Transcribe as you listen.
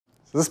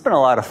So this has been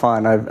a lot of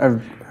fun.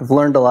 I've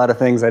learned a lot of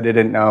things I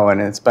didn't know, and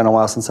it's been a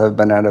while since I've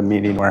been at a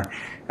meeting where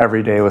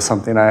every day was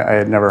something I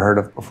had never heard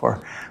of before.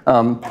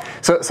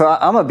 So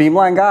I'm a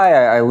Beamline guy.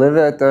 I live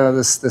at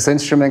this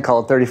instrument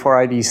called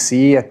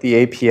 34IDC at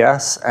the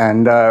APS,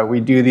 and we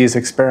do these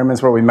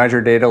experiments where we measure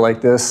data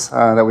like this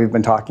that we've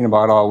been talking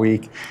about all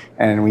week,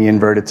 and we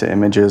invert it to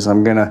images.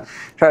 I'm going to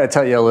try to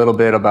tell you a little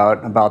bit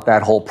about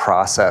that whole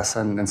process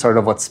and sort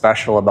of what's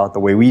special about the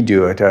way we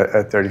do it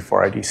at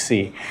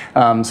 34IDC.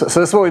 So this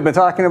is what we've been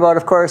talking about,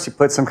 of course. You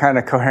put some kind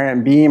of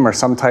coherent beam or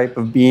some type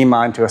of beam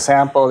onto a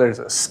sample. There's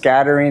a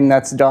scattering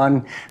that's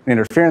done. An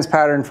interference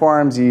pattern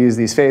forms. You use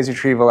these phase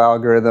retrieval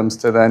algorithms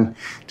to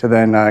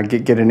then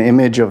get an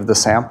image of the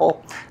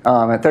sample.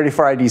 At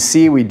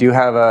 34IDC, we do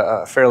have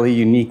a fairly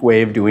unique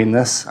way of doing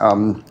this.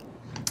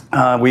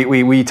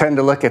 We tend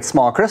to look at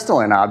small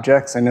crystalline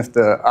objects, and if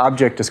the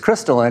object is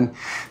crystalline,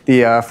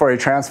 the Fourier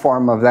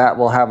transform of that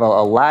will have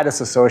a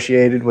lattice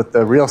associated with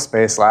the real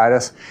space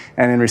lattice,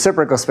 and in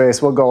reciprocal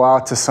space, we'll go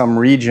out to some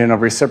region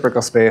of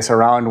reciprocal space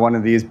around one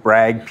of these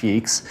Bragg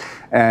peaks,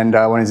 and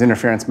one of these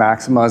interference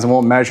maximas, and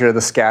we'll measure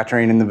the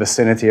scattering in the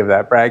vicinity of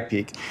that Bragg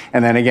peak,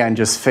 and then again,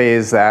 just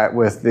phase that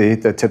with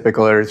the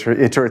typical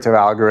iterative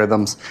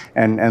algorithms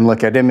and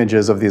look at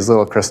images of these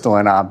little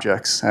crystalline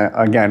objects,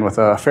 again, with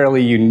a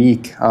fairly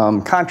unique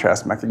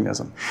contrast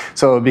mechanism.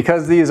 So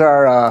because these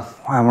are,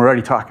 I'm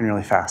already talking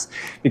really fast,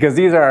 because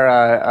these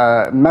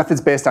are methods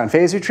based on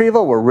phase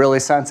retrieval, we're really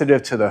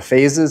sensitive to the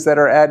phases that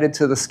are added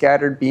to the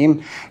scattered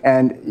beam,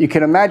 and you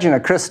can imagine a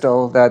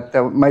crystal that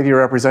might be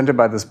represented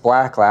by this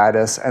black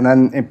lattice, and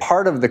then a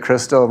part of the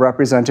crystal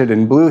represented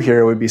in blue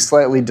here would be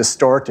slightly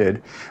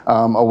distorted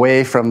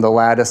away from the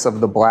lattice of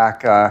the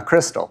black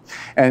crystal.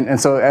 And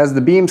so as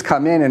the beams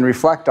come in and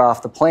reflect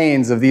off the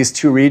planes of these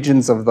two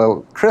regions of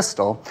the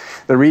crystal,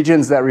 the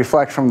regions that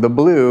reflect from the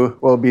blue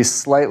will be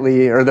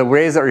slightly, or the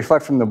rays that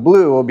reflect from the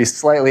blue will be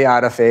slightly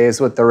out of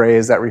phase with the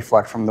rays that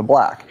reflect from the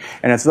black.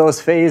 And it's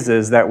those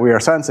phases that we are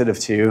sensitive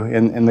to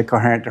in the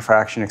coherent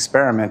diffraction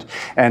experiment,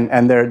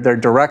 and they're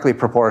directly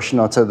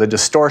proportional to the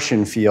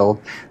distortion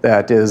field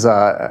that is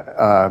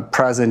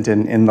present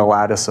in the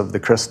lattice of the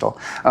crystal.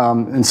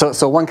 And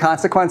so one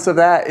consequence of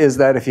that is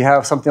that if you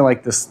have something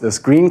like this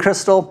green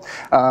crystal,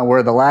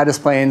 where the lattice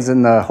planes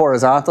in the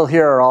horizontal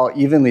here are all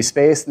evenly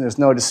spaced and there's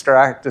no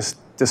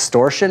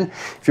distortion.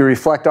 If you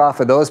reflect off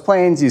of those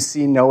planes, you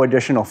see no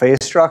additional phase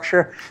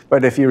structure.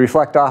 But if you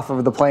reflect off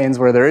of the planes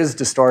where there is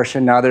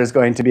distortion, now there's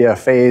going to be a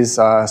phase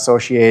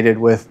associated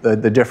with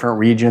the different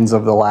regions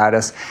of the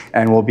lattice,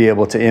 and we'll be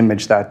able to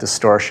image that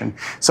distortion.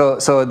 So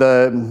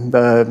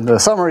the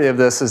summary of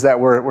this is that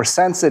we're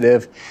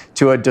sensitive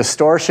to a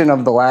distortion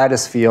of the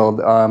lattice field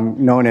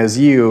known as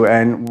U,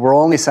 and we're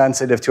only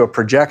sensitive to a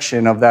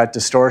projection of that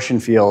distortion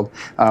field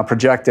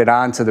projected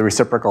onto the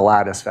reciprocal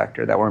lattice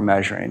vector that we're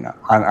measuring,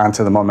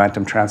 onto the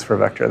momentum transfer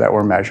vector that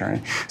we're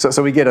measuring.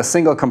 So we get a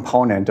single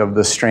component of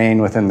the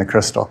strain within the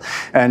crystal.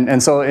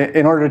 And so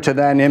in order to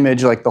then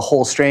image like the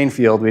whole strain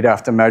field, we'd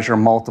have to measure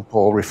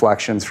multiple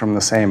reflections from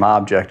the same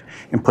object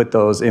and put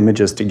those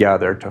images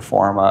together to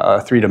form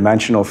a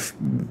three-dimensional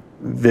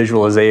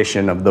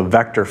visualization of the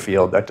vector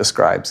field that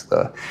describes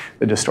the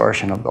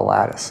distortion of the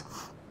lattice.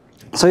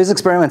 So these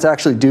experiments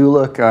actually do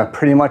look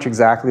pretty much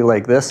exactly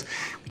like this.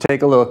 We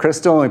take a little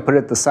crystal and we put it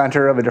at the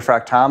center of a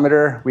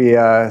diffractometer. We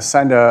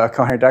send a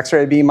coherent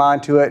X-ray beam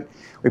onto it.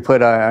 We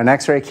put an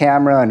X-ray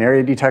camera, an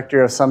area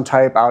detector of some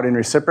type out in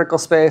reciprocal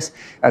space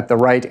at the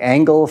right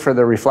angle for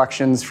the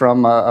reflections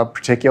from a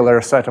particular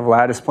set of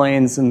lattice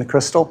planes in the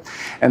crystal.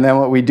 And then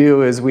what we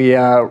do is we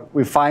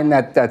find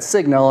that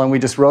signal and we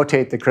just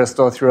rotate the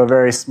crystal through a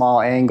very small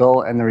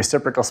angle, and the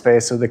reciprocal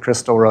space of the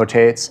crystal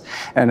rotates.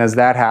 And as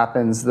that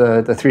happens,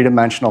 the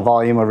three-dimensional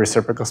volume of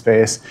reciprocal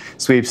space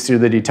sweeps through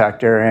the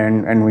detector,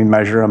 and we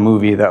measure a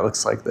movie that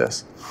looks like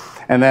this.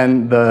 And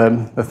then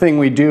the thing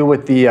we do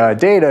with the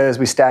data is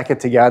we stack it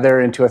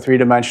together into a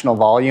three-dimensional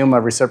volume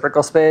of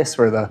reciprocal space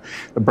where the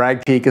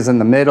Bragg peak is in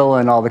the middle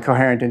and all the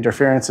coherent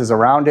interference is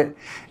around it.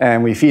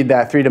 And we feed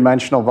that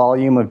three-dimensional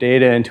volume of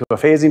data into a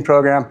phasing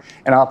program,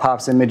 and out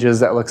pops images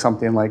that look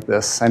something like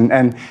this. And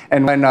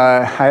when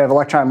I have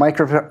electron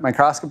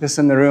microscopists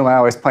in the room, I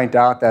always point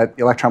out that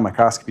the electron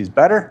microscopy is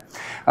better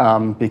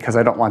because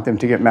I don't want them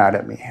to get mad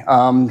at me.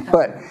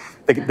 But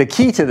the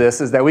key to this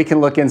is that we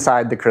can look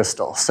inside the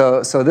crystal.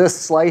 So this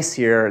slice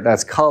here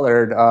that's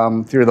colored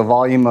through the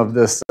volume of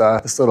this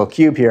little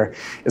cube here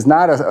is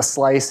not a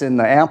slice in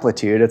the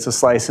amplitude, it's a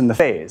slice in the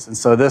phase. And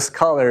so this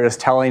color is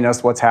telling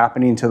us what's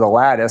happening to the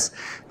lattice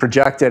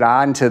projected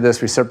onto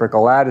this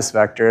reciprocal lattice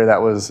vector that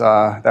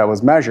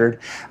was measured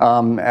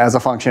as a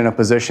function of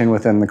position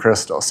within the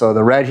crystal. So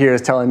the red here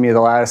is telling me the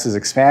lattice is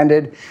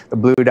expanded. The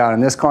blue down in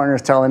this corner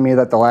is telling me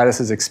that the lattice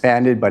is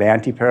expanded but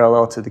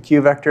anti-parallel to the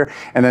Q vector.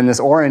 And then this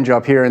orange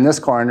up here in this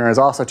corner is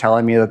also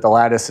telling me that the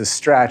lattice is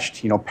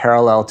stretched,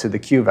 parallel to the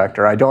Q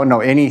vector. I don't know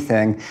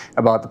anything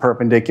about the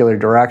perpendicular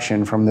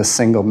direction from this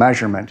single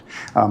measurement.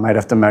 I'd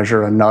have to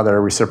measure another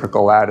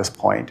reciprocal lattice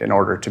point in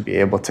order to be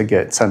able to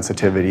get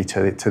sensitivity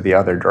to the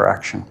other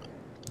direction.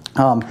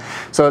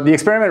 So the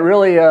experiment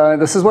really,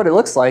 this is what it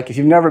looks like. If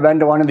you've never been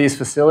to one of these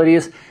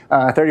facilities,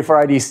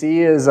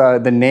 34IDC is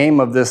the name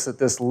of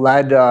this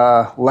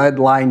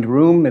lead-lined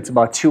room. It's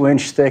about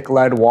 2-inch thick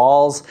lead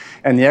walls,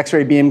 and the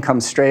X-ray beam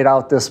comes straight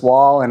out this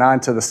wall and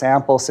onto the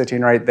sample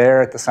sitting right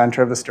there at the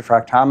center of this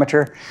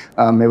diffractometer.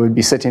 It would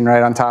be sitting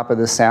right on top of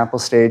this sample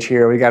stage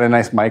here. We got a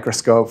nice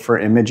microscope for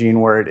imaging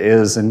where it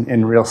is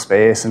in real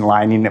space and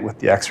lining it with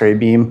the X-ray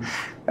beam.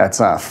 That's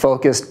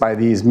focused by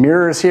these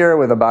mirrors here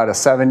with about a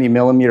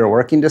 70mm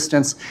working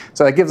distance.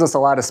 So that gives us a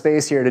lot of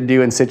space here to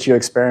do in situ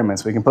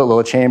experiments. We can put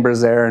little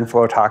chambers there and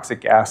flow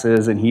toxic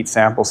gases and heat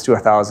samples to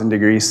 1,000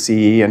 degrees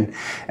C and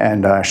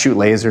shoot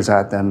lasers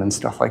at them and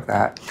stuff like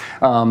that.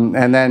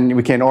 And then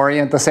we can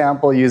orient the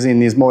sample using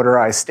these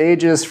motorized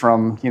stages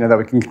from, that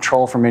we can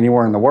control from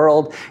anywhere in the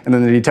world. And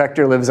then the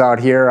detector lives out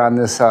here on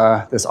this,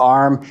 this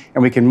arm,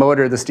 and we can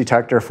motor this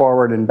detector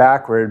forward and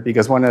backward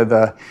because one of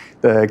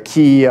the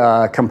key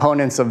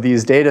components of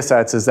these data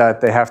sets is that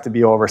they have to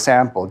be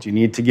oversampled. You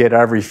need to get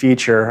every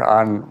feature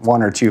on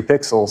 1 or 2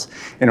 pixels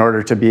in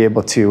order to be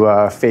able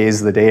to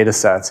phase the data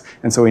sets.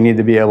 And so we need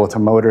to be able to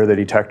motor the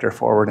detector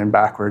forward and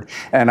backward.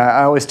 And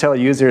I always tell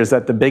users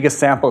that the biggest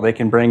sample they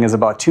can bring is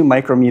about 2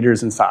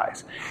 micrometers in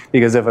size.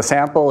 Because if a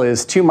sample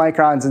is 2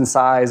 microns in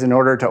size, in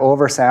order to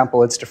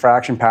oversample its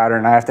diffraction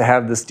pattern, I have to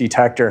have this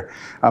detector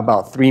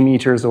about 3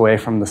 meters away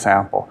from the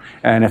sample.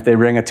 And if they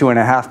bring a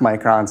 2.5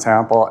 micron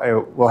sample,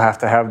 it will have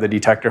to have the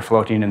detector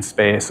floating in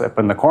space up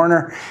in the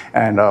corner,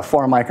 and a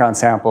 4 micron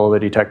sample, the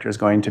detector is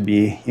going to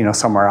be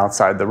somewhere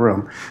outside the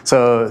room.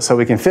 So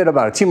we can fit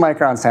about a 2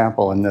 micron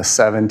sample in this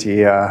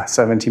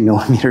 70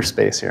 millimeter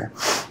space here.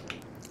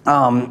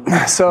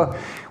 So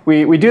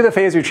we do the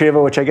phase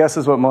retrieval, which I guess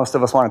is what most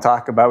of us want to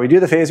talk about. We do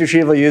the phase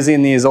retrieval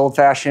using these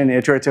old-fashioned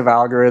iterative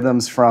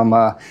algorithms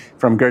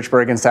from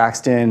Gertzberg and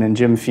Saxton and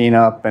Jim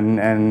Feenup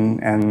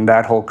and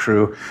that whole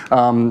crew.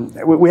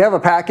 We have a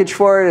package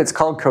for it. It's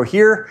called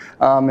Cohere.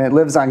 It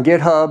lives on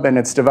GitHub, and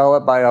it's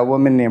developed by a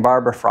woman named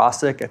Barbara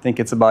Frosik. I think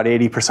it's about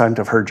 80%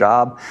 of her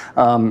job.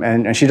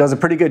 And she does a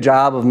pretty good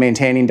job of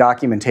maintaining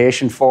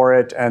documentation for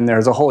it, and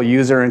there's a whole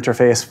user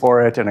interface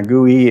for it and a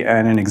GUI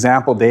and an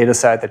example data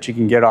set that you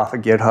can get off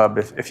of GitHub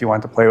if you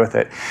want to play with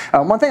it.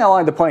 One thing I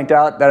wanted to point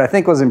out that I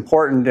think was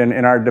important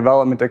in our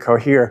development of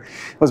Cohere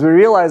was we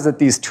realized that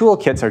these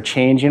toolkits are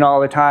changing all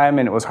the time,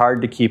 and it was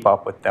hard to keep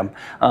up with them.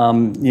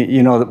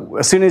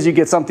 As soon as you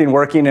get something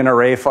working in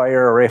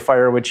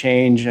ArrayFire would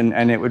change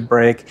and it would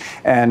break,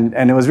 and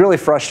it was really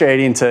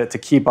frustrating to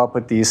keep up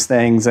with these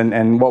things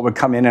and what would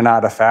come in and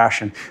out of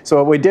fashion. So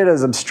what we did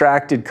is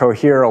abstracted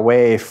Cohere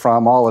away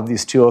from all of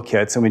these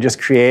toolkits, and we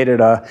just created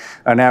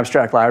an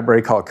abstract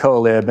library called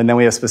Colib, and then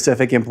we have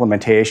specific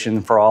implementation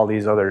for all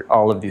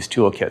of these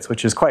toolkits,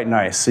 which is quite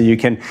nice. So you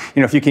can,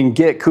 if you can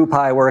get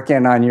CuPy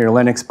working on your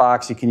Linux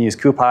box, you can use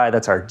CuPy.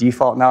 That's our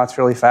default now. It's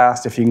really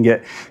fast. If you can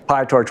get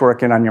PyTorch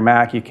working on your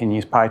Mac, you can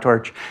use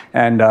PyTorch,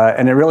 and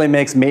it really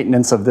makes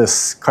maintenance of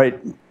this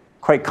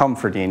quite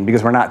comforting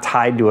because we're not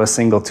tied to a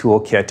single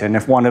toolkit, and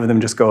if one of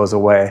them just goes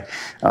away,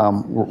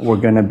 we're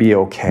going to be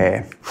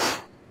okay.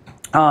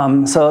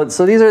 So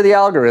these are the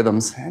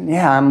algorithms, and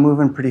yeah, I'm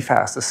moving pretty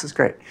fast. This is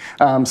great.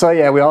 So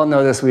yeah, we all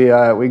know this. We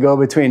go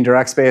between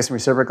direct space and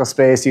reciprocal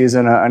space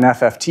using an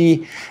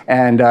FFT,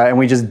 and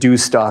we just do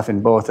stuff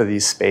in both of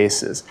these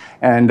spaces.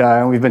 And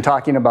we've been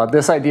talking about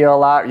this idea a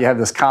lot. You have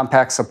this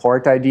compact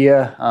support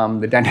idea.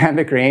 The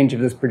dynamic range of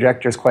this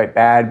projector is quite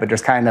bad, but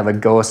there's kind of a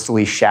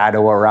ghostly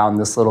shadow around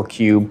this little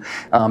cube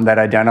that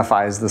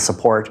identifies the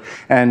support,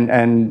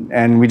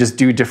 and we just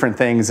do different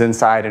things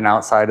inside and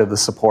outside of the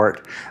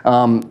support.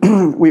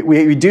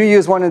 We do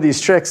use one of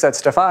these tricks that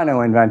Stefano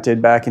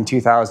invented back in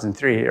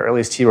 2003, or at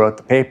least he wrote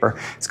the paper.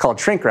 It's called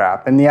shrink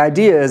wrap. And the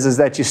idea is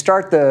that you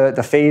start the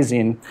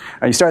phasing,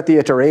 you start the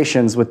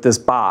iterations with this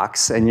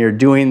box, and you're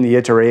doing the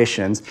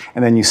iterations,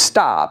 and then you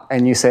stop,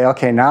 and you say,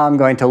 okay, now I'm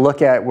going to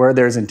look at where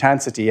there's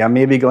intensity. I'm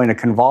maybe going to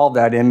convolve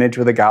that image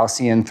with a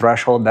Gaussian,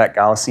 threshold that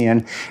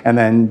Gaussian, and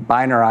then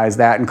binarize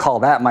that and call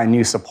that my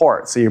new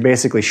support. So you're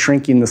basically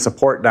shrinking the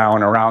support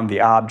down around the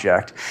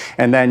object.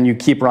 And then you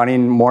keep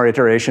running more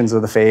iterations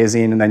of the phasing,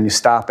 and then you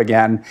stop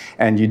again,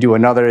 and you do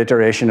another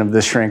iteration of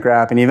this shrink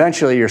wrap, and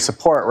eventually your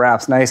support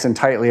wraps nice and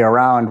tightly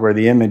around where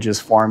the image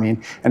is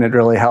forming, and it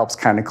really helps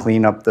kind of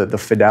clean up the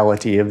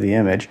fidelity of the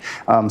image.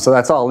 So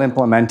that's all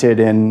implemented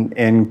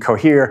in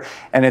Cohere,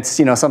 and it's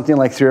something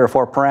like 3 or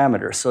 4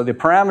 parameters. So the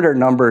parameter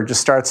number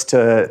just starts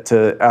to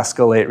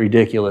escalate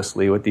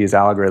ridiculously with these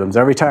algorithms.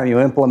 Every time you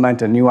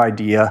implement a new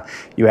idea,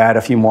 you add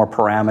a few more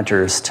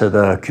parameters to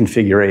the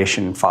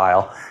configuration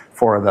file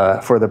for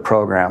the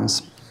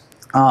programs.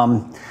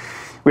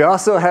 We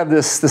also have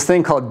this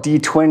thing called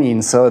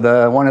detwinning. So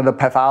one of the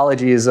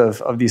pathologies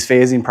of these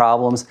phasing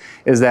problems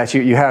is that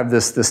you have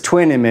this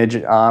twin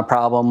image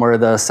problem where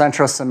the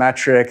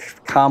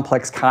centrosymmetric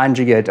complex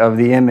conjugate of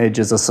the image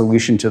is a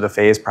solution to the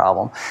phase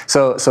problem.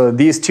 So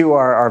these two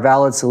are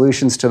valid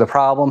solutions to the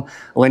problem.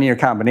 A linear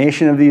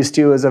combination of these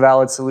two is a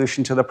valid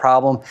solution to the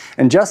problem.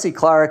 And Jesse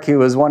Clark, who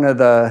was one of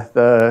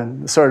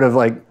the sort of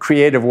like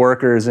creative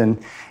workers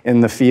in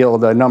in the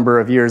field a number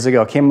of years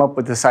ago came up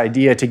with this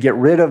idea to get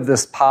rid of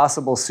this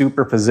possible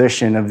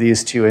superposition of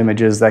these two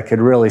images that could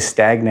really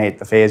stagnate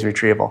the phase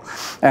retrieval.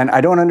 And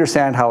I don't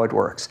understand how it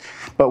works.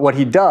 But what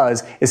he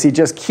does is he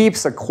just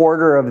keeps a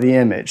quarter of the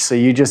image. So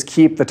you just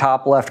keep the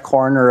top left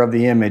corner of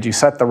the image, you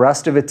set the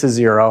rest of it to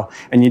 0,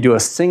 and you do a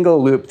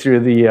single loop through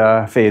the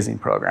phasing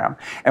program.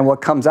 And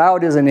what comes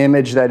out is an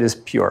image that is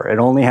pure. It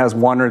only has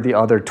one or the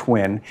other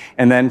twin.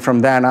 And then from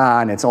then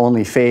on, it's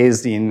only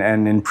phasing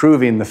and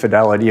improving the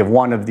fidelity of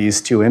one of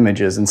these two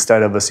images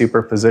instead of a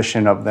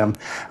superposition of them.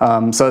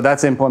 So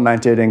that's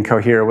implemented in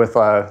Cohere with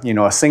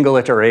a single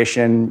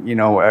iteration,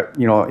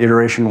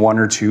 iteration 1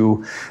 or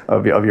 2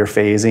 of your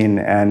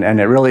phasing. And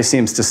it really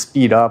seems to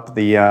speed up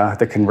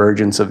the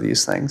convergence of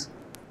these things.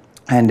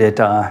 And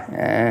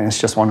it's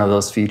just one of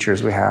those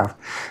features we have.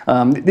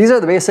 These are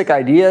the basic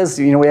ideas.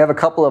 We have a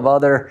couple of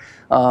other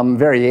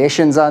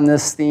variations on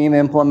this theme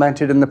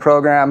implemented in the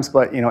programs,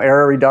 but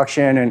error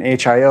reduction and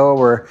HIO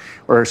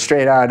were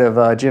straight out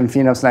of Jim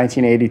Phenop's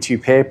 1982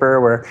 paper,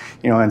 where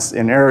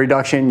in error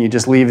reduction you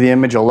just leave the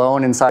image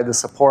alone inside the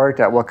support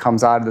at what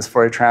comes out of this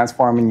Fourier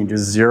transform, and you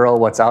just zero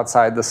what's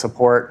outside the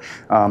support.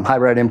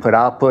 Hybrid input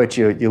output,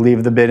 you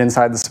leave the bit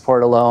inside the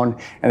support alone,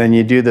 and then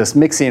you do this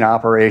mixing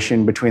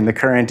operation between the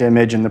current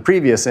image and the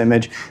previous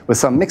image with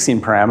some mixing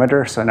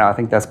parameter. So now I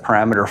think that's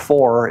parameter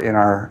 4 in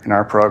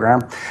our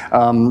program.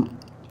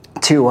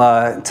 To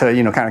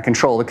kind of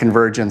control the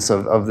convergence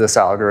of this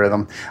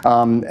algorithm.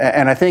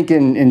 And I think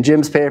in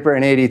Jim's paper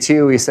in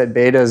 82, he said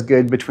beta is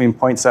good between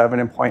 0.7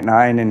 and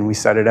 0.9, and we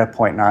set it at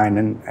 0.9,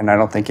 and I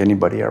don't think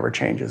anybody ever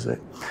changes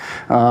it.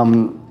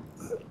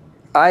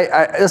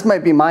 This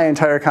might be my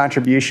entire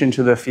contribution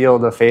to the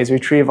field of phase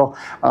retrieval.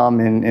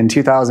 In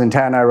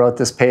 2010, I wrote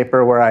this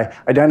paper where I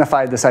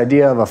identified this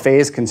idea of a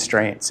phase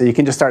constraint. So you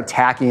can just start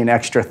tacking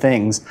extra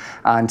things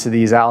onto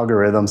these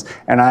algorithms.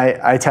 And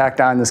I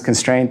tacked on this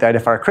constraint that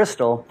if our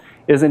crystal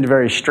isn't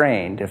very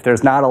strained, if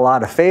there's not a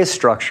lot of phase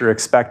structure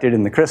expected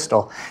in the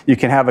crystal, you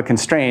can have a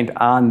constraint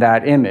on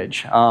that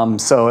image.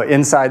 So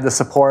inside the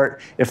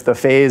support, if the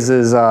phase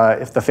is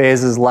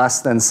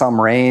less than some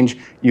range,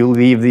 you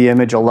leave the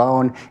image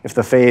alone. If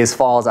the phase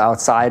falls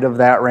outside of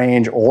that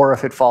range, or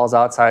if it falls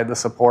outside the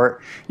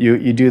support,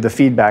 you do the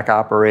feedback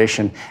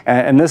operation.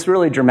 And this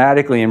really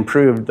dramatically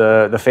improved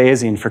the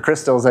phasing for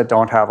crystals that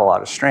don't have a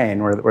lot of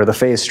strain, where the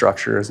phase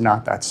structure is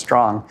not that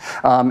strong.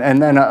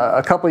 And then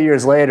a couple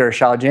years later,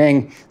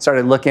 Xiaojing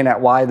started looking at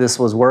why this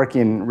was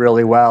working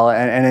really well,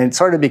 and it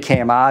sort of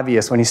became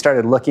obvious when he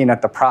started looking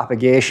at the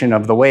propagation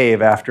of the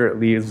wave after it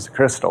leaves the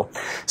crystal.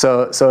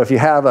 So if you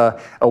have a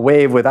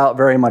wave without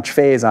very much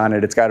phase on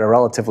it, it's got a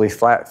relatively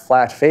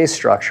flat phase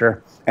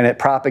structure, and it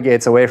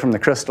propagates away from the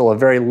crystal a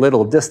very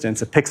little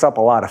distance. It picks up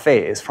a lot of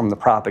phase from the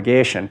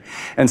propagation.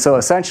 And so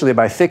essentially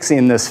by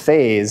fixing this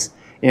phase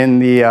in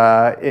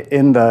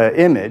the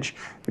image,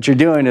 what you're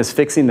doing is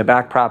fixing the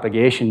back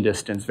propagation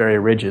distance very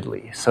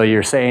rigidly. So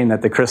you're saying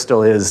that the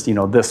crystal is,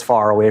 this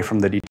far away from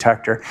the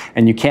detector,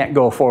 and you can't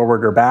go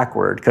forward or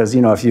backward, because,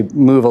 if you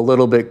move a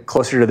little bit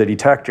closer to the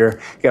detector,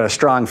 you got a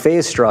strong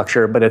phase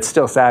structure, but it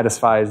still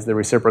satisfies the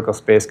reciprocal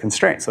space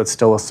constraint. So it's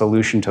still a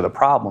solution to the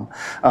problem.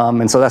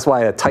 And so that's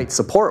why a tight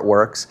support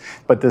works,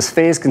 but this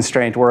phase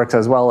constraint works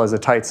as well as a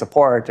tight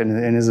support,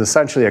 and is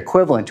essentially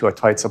equivalent to a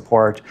tight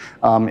support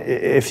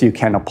if you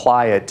can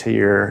apply it to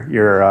your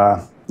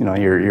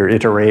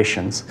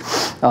iterations.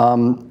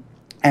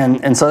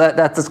 And so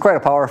that's quite a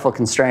powerful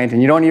constraint,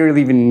 and you don't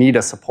really even need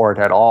a support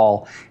at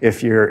all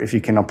if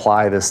you can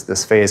apply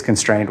this phase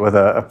constraint with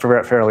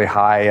a fairly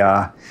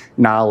high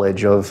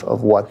knowledge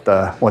of what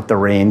the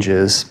range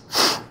is.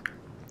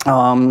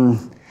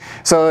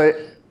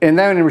 And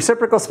then in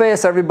reciprocal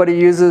space, everybody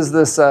uses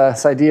this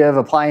idea of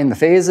applying the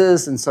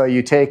phases. And so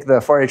you take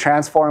the Fourier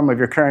transform of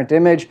your current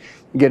image,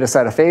 you get a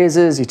set of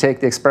phases, you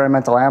take the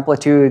experimental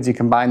amplitudes, you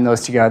combine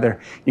those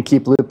together, you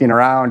keep looping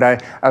around. I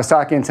was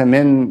talking to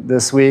Min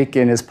this week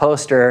in his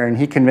poster, and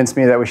he convinced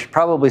me that we should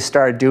probably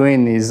start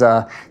doing these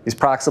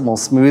proximal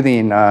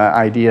smoothing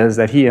ideas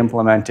that he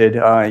implemented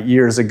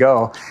years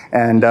ago.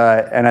 And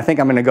I think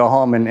I'm going to go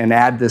home and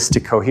add this to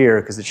Cohere,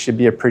 because it should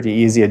be a pretty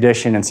easy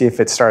addition, and see if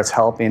it starts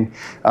helping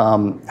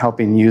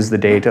use the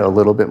data a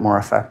little bit more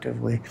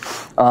effectively.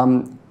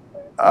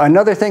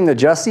 Another thing that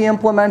Jesse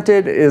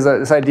implemented is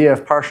this idea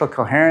of partial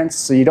coherence.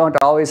 So you don't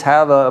always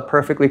have a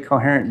perfectly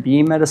coherent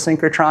beam at a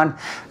synchrotron,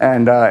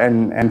 and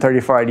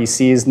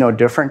 34IDC is no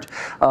different.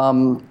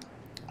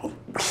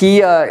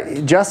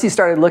 Jesse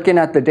started looking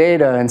at the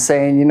data and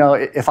saying,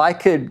 if I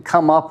could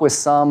come up with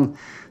some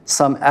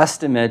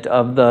estimate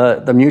of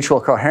the mutual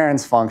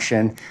coherence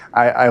function,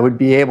 I would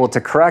be able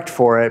to correct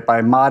for it by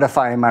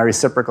modifying my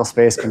reciprocal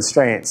space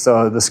constraint.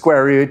 So the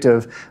square root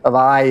of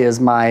I is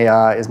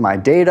my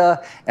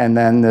data, and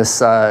then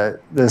this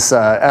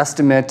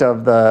estimate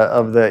of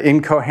the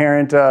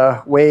incoherent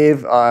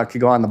wave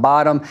could go on the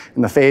bottom,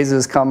 and the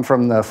phases come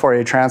from the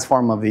Fourier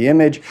transform of the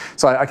image.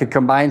 So I could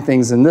combine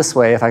things in this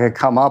way if I could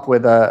come up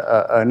with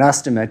an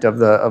estimate of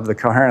the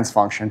coherence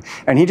function.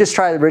 And he just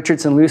tried the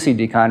Richardson-Lucy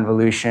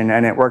deconvolution,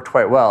 and it worked worked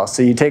quite well.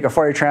 So you take a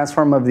Fourier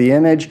transform of the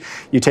image,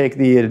 you take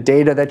the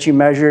data that you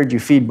measured, you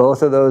feed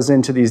both of those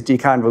into these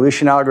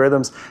deconvolution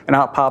algorithms, and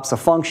out pops a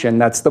function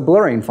that's the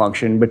blurring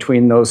function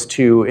between those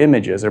two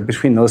images, or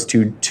between those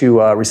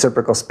two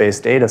reciprocal space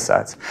data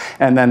sets.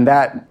 And then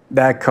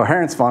that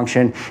coherence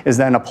function is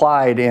then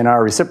applied in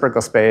our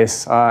reciprocal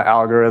space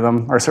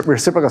algorithm, or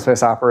reciprocal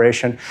space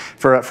operation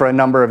for a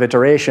number of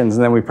iterations,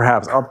 and then we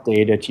perhaps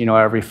update it,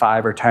 every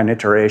 5 or 10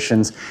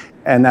 iterations.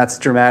 And that's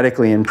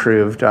dramatically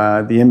improved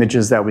the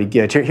images that we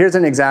get. Here's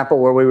an example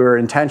where we were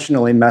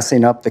intentionally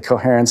messing up the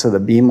coherence of the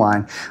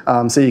beamline.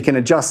 So you can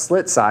adjust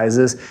slit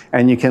sizes,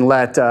 and you can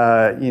let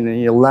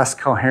less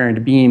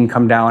coherent beam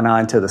come down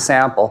onto the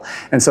sample.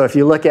 And so if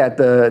you look at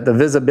the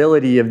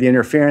visibility of the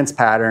interference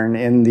pattern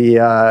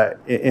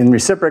in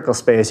reciprocal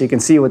space, you can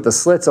see with the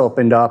slits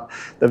opened up,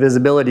 the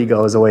visibility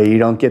goes away. You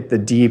don't get the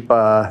deep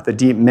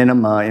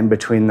minima in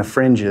between the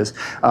fringes.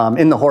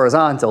 In the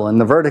horizontal, in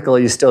the vertical,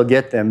 you still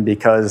get them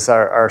because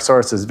our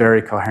source is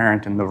very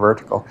coherent in the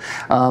vertical.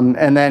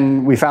 And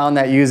then we found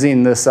that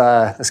using this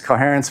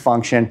coherence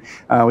function,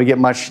 we get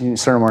much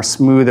sort of more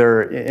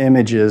smoother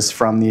images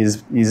from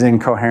these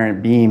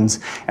incoherent beams.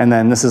 And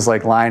then this is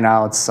like line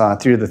outs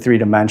through the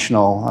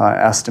 3-dimensional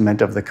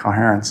estimate of the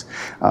coherence.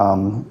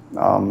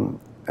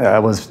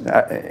 Was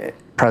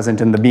present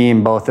in the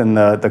beam, both in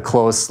the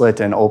closed slit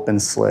and open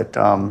slit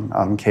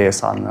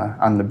case on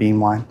the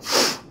beamline.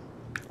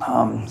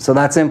 So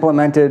that's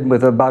implemented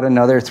with about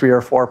another 3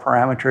 or 4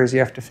 parameters you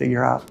have to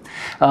figure out.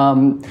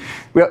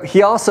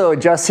 He also,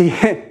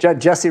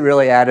 Jesse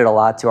really added a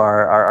lot to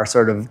our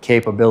sort of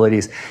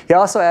capabilities. He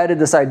also added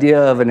this idea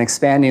of an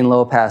expanding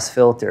low-pass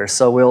filter.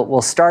 So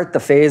we'll start the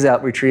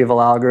phase-out retrieval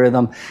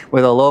algorithm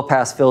with a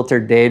low-pass filter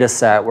data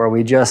set where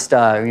we just,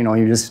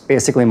 you just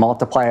basically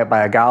multiply it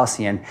by a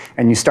Gaussian,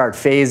 and you start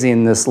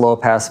phasing this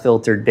low-pass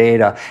filter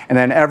data. And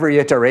then every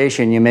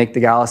iteration, you make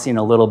the Gaussian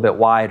a little bit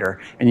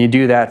wider. And you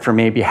do that for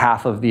maybe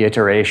half of the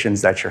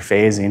iterations that you're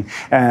phasing.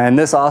 And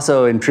this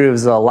also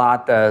improves a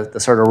lot the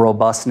sort of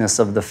robustness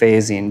of the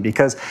phasing,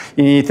 because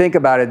you think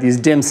about it, these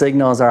dim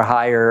signals are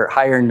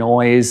higher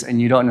noise,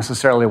 and you don't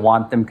necessarily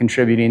want them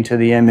contributing to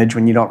the image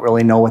when you don't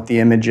really know what the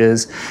image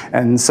is.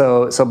 And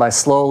so by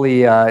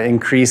slowly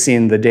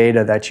increasing the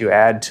data that you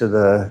add to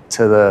the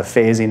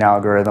phasing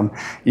algorithm,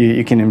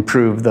 you can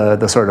improve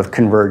the sort of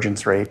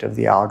convergence rate of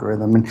the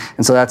algorithm.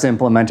 And so that's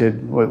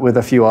implemented with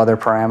a few other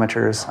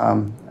parameters.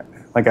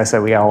 Like I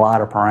said, we got a lot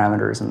of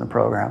parameters in the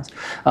programs.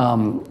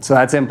 So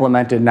that's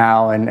implemented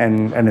now,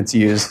 and it's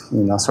used,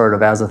 sort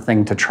of as a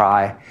thing to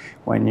try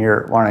when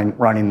you're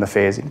running the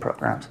phasing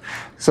programs.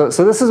 So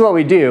this is what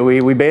we do.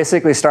 We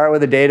basically start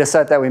with a data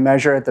set that we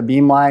measure at the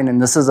beamline,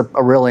 and this is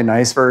a really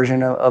nice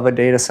version of a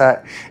data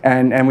set.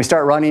 And we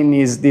start running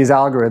these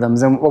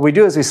algorithms. And what we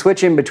do is we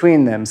switch in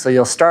between them. So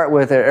you'll start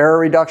with an error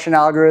reduction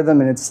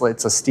algorithm, and it's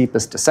a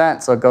steepest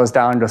descent, so it goes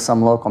down to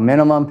some local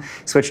minimum.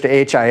 Switch to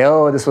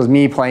HIO. This was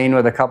me playing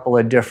with a couple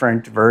of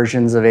different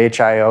versions of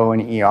HIO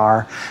and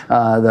ER.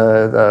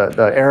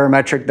 The error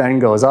metric then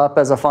goes up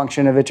as a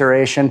function of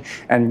iteration,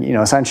 and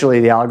essentially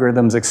the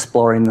algorithm's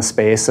exploring the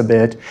space a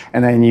bit,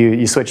 and then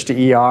you switch to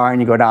ER and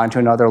you go down to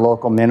another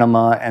local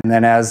minima, and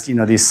then as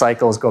these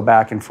cycles go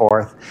back and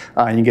forth,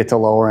 you get to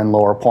lower and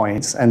lower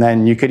points. And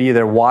then you could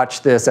either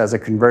watch this as a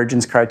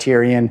convergence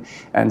criterion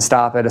and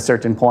stop at a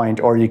certain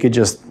point, or you could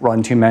just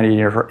run too many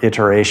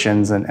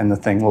iterations and the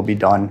thing will be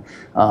done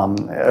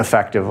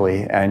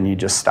effectively, and you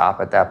just stop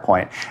at that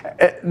point.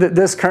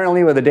 This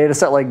currently with a data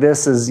set like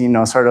this is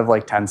sort of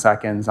like 10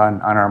 seconds on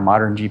our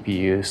modern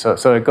GPUs,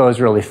 so it goes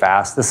really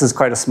fast. This is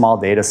quite a small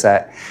data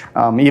set.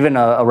 Even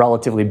a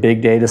relatively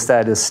big data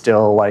set is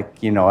still like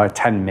a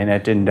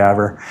 10-minute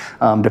endeavor,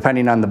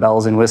 depending on the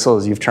bells and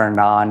whistles you've turned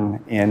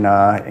on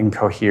in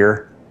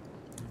Cohere.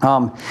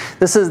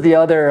 This is the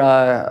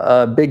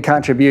other big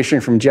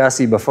contribution from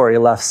Jesse before he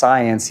left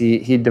science.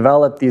 He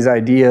developed these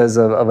ideas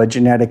of a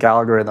genetic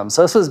algorithm.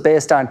 So this was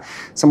based on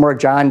some work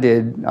John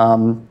did.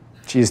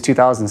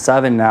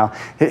 2007 now.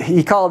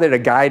 He called it a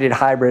guided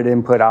hybrid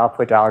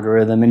input-output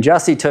algorithm. And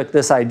Jesse took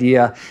this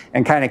idea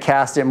and kind of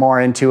cast it more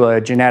into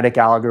a genetic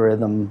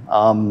algorithm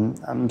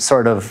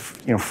sort of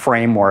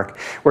framework,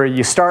 where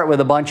you start with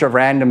a bunch of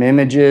random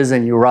images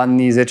and you run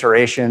these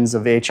iterations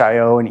of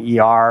HIO and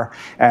ER,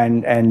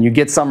 and you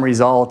get some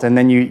result, and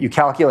then you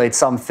calculate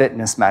some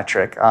fitness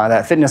metric.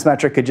 That fitness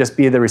metric could just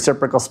be the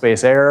reciprocal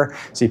space error,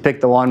 so you pick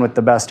the one with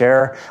the best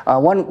error.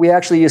 One we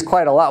actually use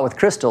quite a lot with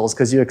crystals,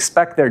 because you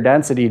expect their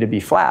density to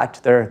be flat.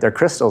 They're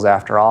crystals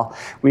after all.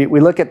 We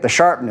look at the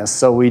sharpness,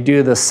 so we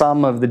do the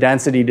sum of the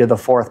density to the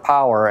 4th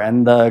power,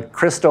 and the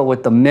crystal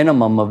with the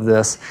minimum of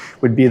this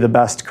would be the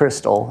best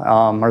crystal,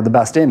 or the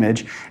best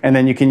image, and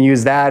then you can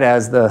use that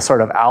as the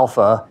sort of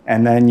alpha,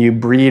 and then you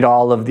breed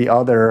all of the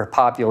other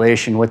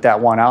population with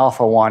that one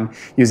alpha one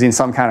using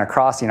some kind of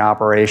crossing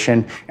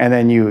operation, and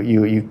then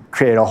you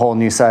create a whole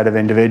new set of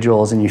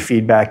individuals and you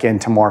feed back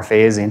into more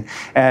phasing.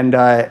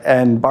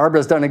 And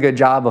Barbara's done a good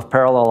job of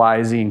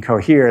parallelizing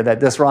Cohere,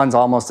 that this runs runs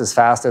almost as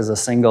fast as a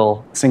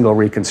single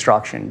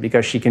reconstruction,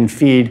 because she can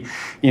feed,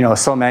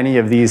 so many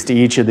of these to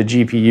each of the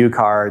GPU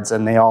cards,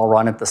 and they all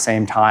run at the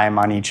same time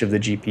on each of the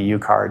GPU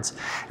cards.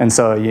 And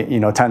so,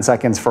 10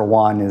 seconds for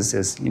one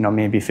is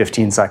maybe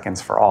 15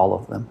 seconds for all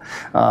of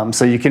them.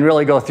 So you can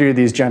really go through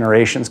these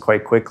generations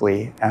quite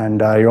quickly,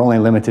 and you're only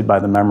limited by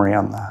the memory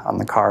on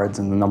the cards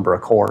and the number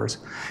of cores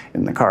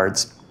in the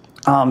cards.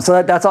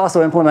 So that's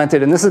also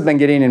implemented, and this has been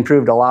getting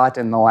improved a lot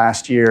in the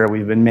last year.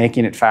 We've been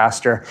making it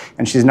faster,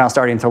 and she's now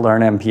starting to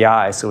learn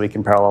MPI, so we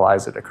can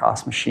parallelize it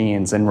across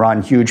machines and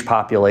run huge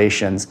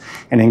populations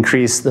and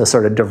increase the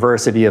sort of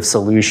diversity of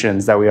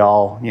solutions that we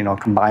all,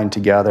 combine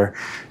together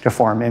to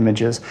form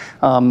images.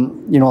 A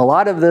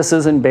lot of this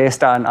isn't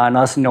based on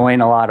us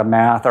knowing a lot of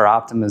math or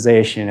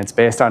optimization. It's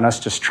based on us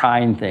just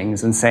trying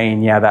things and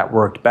saying, yeah, that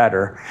worked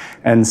better.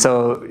 And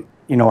so,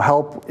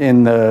 help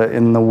in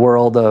the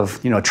world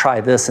of, try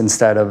this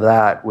instead of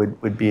that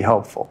would be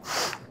helpful.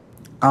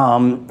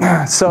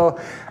 So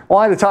I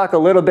wanted to talk a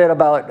little bit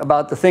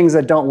about the things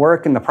that don't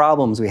work and the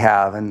problems we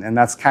have, and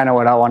that's kind of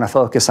what I want to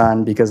focus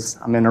on, because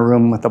I'm in a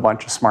room with a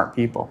bunch of smart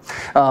people.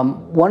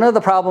 One of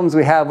the problems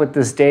we have with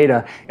this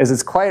data is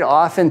it's quite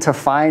often to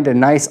find a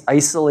nice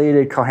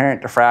isolated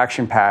coherent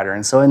diffraction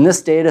pattern. So in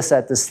this data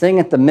set, this thing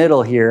at the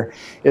middle here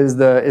is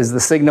the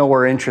signal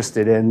we're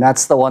interested in.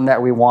 That's the one that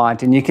we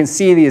want, and you can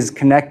see these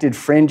connected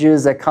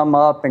fringes that come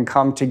up and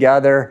come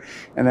together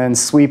and then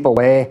sweep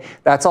away.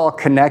 That's all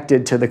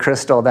connected to the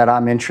crystal that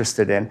I'm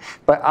interested in.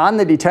 But on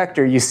the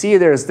detector, you see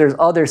there's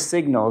other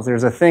signals.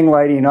 There's a thing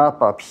lighting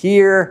up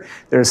here.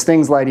 There's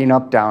things lighting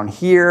up down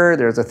here.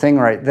 There's a thing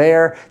right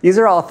there. These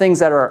are all things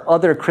that are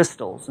other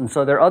crystals. And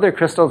so there are other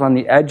crystals on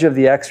the edge of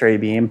the X-ray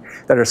beam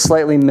that are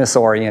slightly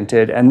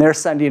misoriented, and they're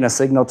sending a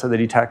signal to the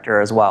detector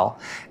as well.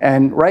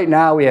 And right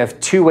now, we have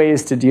two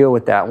ways to deal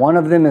with that. One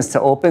of them is to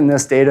open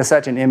this data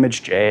set in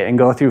ImageJ and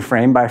go through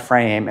frame by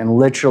frame and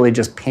literally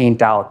just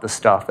paint out the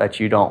stuff that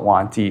you don't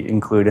want to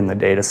include in the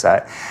data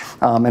set.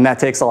 And that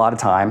takes a lot of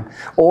time.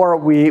 Or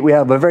we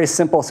have a very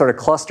simple sort of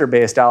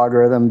cluster-based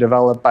algorithm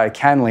developed by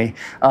Kenley,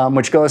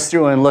 which goes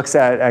through and looks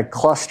at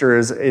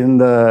clusters in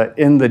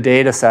the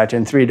data set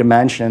in 3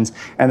 dimensions.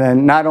 And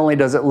then not only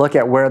does it look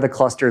at where the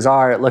clusters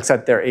are, it looks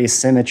at their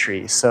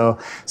asymmetry. So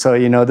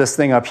this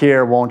thing up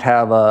here won't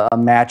have a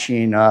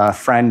matching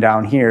friend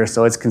down here,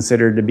 so it's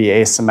considered to be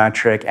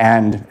asymmetric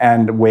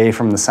and away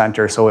from the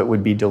center, so it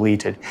would be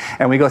deleted.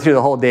 And we go through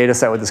the whole data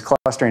set with this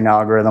clustering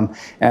algorithm,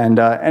 and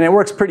it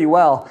works pretty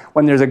well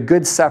when there's a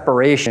good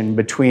separation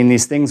between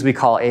these things we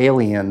call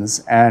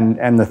aliens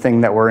and the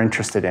thing that we're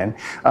interested in.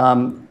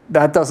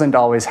 That doesn't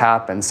always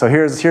happen. So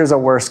here's a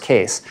worst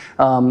case.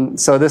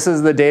 So this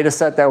is the data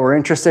set that we're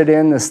interested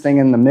in, this thing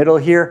in the middle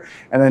here,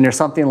 and then there's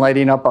something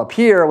lighting up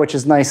here, which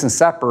is nice and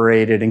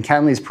separated, and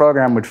Kenley's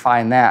program would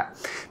find that.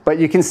 But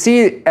you can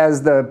see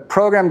as the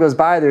program goes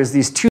by, there's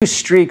these 2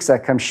 streaks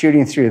that come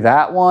shooting through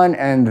that one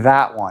and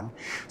that one.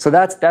 So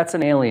that's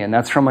an alien.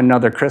 That's from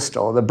another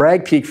crystal. The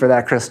Bragg peak for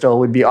that crystal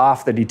would be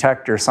off the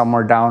detector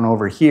somewhere down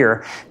over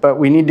here. But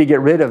we need to get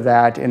rid of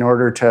that in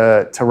order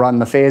to run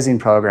the phasing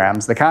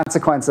programs. The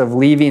consequence of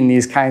leaving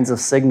these kinds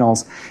of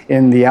signals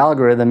in the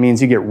algorithm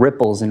means you get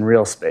ripples in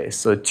real space.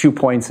 So 2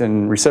 points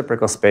in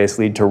reciprocal space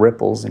lead to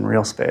ripples in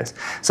real space.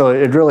 So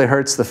it really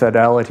hurts the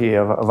fidelity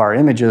of our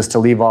images to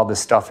leave all this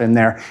stuff in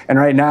there. And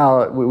right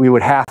now, we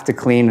would have to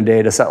clean a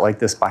data set like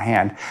this by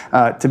hand.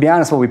 To be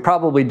honest, what we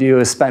probably do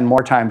is spend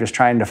more time just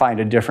trying to find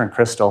a different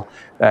crystal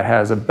that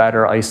has a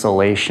better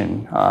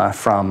isolation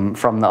from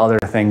the other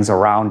things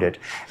around it.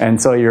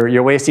 And so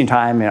you're wasting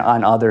time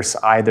on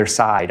either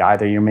side.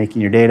 Either you're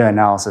making your data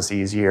analysis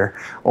easier,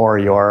 or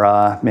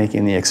you're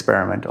making the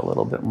experiment a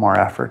little bit more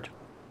effort.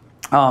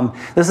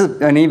 This is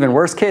an even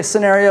worse case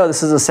scenario.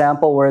 This is a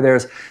sample where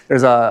there's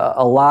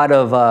a lot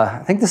of,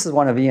 I think this is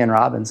one of Ian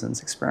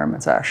Robinson's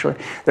experiments actually.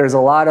 There's a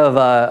lot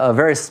of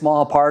very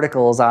small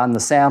particles on the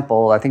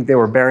sample. I think they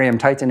were barium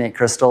titanate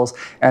crystals,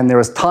 and there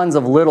was tons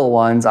of little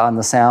ones on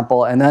the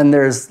sample, and then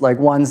there's like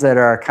ones that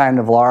are kind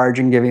of large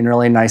and giving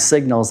really nice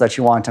signals that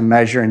you want to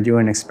measure and do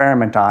an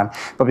experiment on.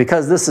 But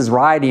because this is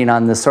riding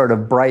on this sort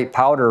of bright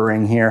powder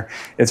ring here,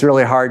 it's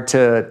really hard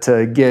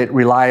to get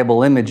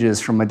reliable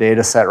images from a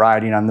data set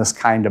riding on this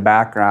kind of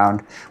background,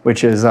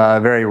 which is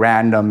very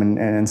random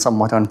and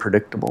somewhat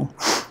unpredictable.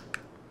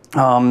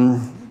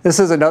 This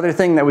is another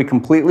thing that we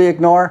completely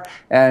ignore,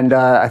 and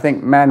I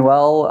think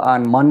Manuel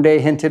on Monday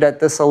hinted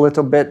at this a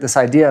little bit, this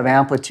idea of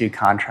amplitude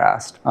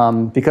contrast.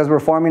 Because we're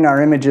forming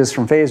our images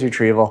from phase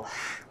retrieval,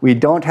 we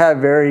don't have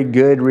very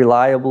good,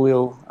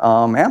 reliable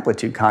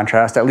amplitude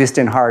contrast, at least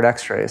in hard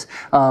X-rays.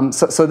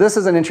 So this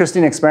is an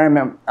interesting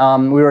experiment.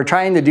 We were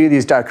trying to do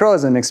these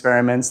dichroism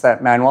experiments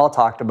that Manuel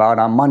talked about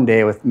on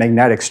Monday with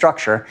magnetic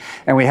structure,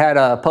 and we had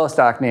a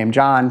postdoc named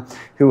John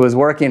who was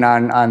working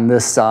on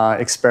this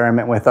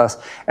experiment with us.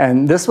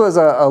 And this was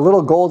a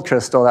little gold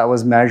crystal that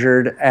was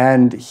measured,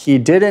 and he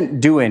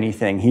didn't do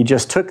anything. He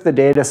just took the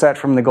data set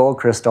from the gold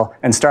crystal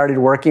and started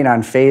working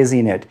on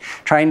phasing it,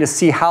 trying to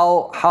see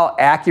how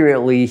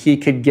accurately eventually he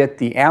could get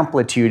the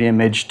amplitude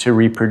image to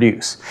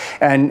reproduce.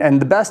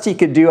 And the best he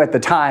could do at the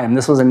time,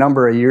 this was a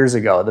number of years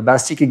ago, the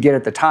best he could get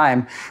at the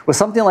time was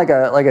something like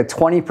a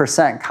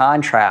 20%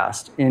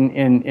 contrast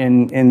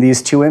in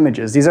these two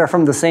images. These are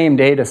from the same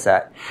data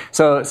set.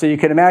 So you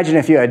could imagine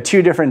if you had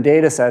two different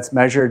data sets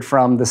measured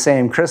from the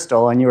same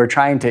crystal and you were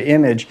trying to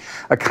image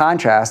a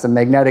contrast, a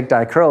magnetic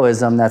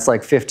dichroism that's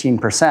like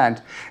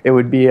 15%, it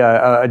would be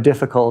a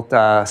difficult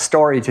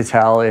story to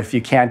tell if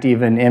you can't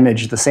even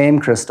image the same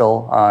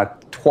crystal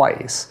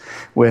twice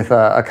with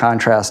a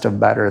contrast of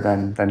better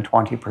than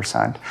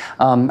 20%.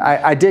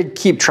 I did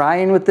keep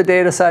trying with the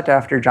data set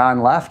after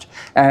John left,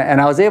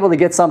 and I was able to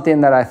get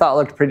something that I thought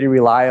looked pretty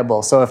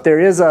reliable. So if there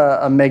is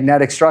a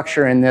magnetic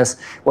structure in this,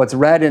 what's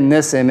red in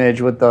this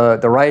image with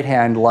the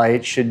right-hand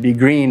light should be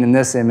green in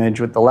this image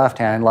with the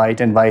left-hand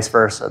light, and vice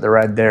versa. The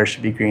red there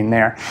should be green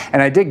there.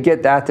 And I did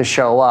get that to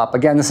show up.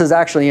 Again, this is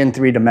actually in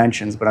 3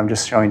 dimensions, but I'm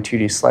just showing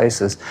 2D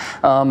slices.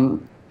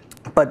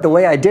 But the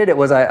way I did it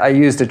was I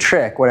used a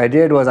trick. What I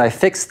did was I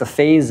fixed the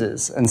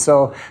phases. And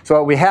so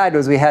what we had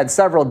was we had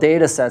several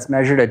data sets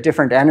measured at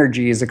different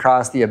energies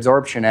across the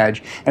absorption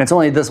edge. And it's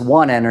only this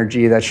one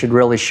energy that should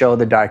really show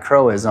the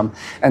dichroism.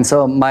 And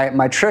so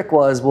my trick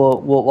was,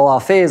 well,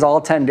 I'll phase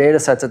all 10 data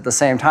sets at the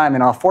same time,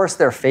 and I'll force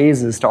their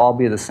phases to all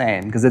be the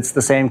same, because it's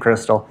the same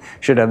crystal,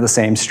 should have the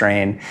same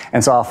strain.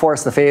 And so I'll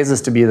force the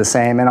phases to be the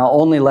same, and I'll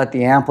only let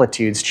the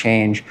amplitudes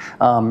change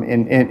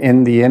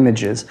in the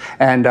images.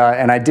 And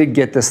I did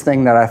get this thing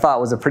that I thought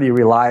was a pretty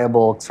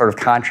reliable sort of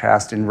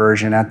contrast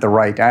inversion at the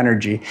right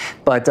energy.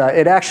 But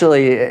it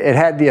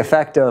had the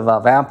effect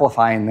of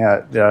amplifying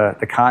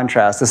the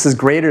contrast. This is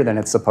greater than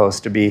it's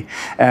supposed to be.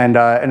 And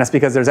it's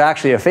because there's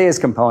actually a phase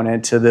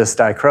component to this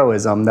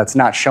dichroism that's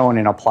not shown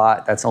in a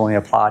plot. That's only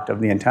a plot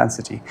of the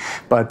intensity.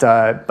 But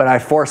I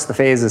forced the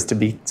phases to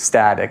be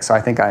static, so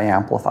I think I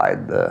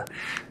amplified the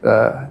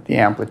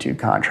amplitude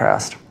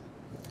contrast.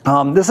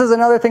 This is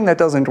another thing that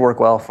doesn't work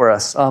well for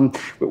us.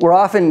 We're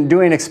often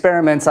doing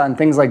experiments on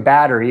things like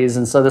batteries,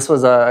 and so this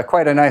was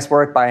quite a nice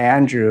work by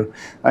Andrew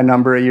a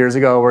number of years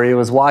ago where he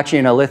was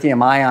watching a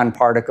lithium-ion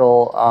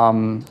particle,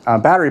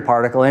 battery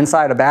particle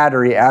inside a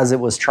battery as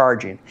it was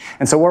charging.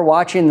 And so we're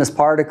watching this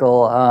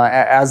particle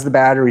as the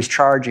battery's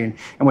charging,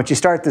 and what you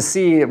start to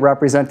see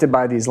represented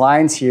by these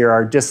lines here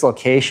are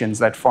dislocations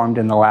that formed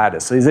in the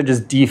lattice. So these are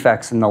just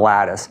defects in the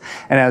lattice.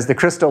 And as the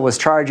crystal was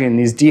charging,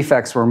 these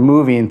defects were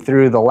moving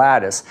through the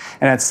lattice.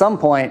 And at some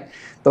point,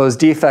 those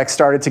defects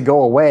started to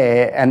go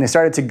away, and they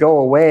started to go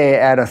away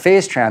at a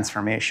phase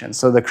transformation.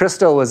 So the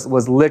crystal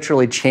was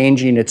literally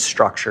changing its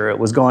structure. It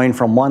was going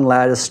from one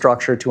lattice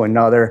structure to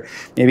another.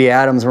 Maybe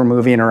atoms were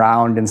moving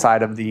around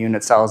inside of the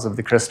unit cells of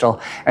the crystal.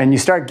 And you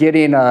start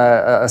getting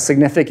a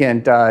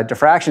significant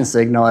diffraction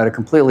signal at a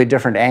completely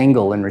different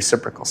angle in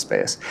reciprocal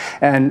space.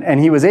 And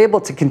he was able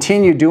to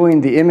continue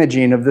doing the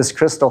imaging of this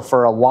crystal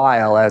for a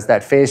while as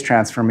that phase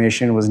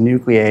transformation was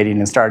nucleating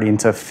and starting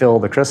to fill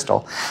the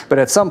crystal. But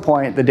at some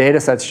point, the data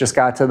set just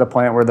got to the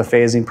point where the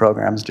phasing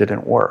programs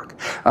didn't work.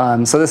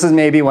 So this is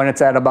maybe when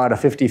it's at about a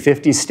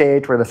 50-50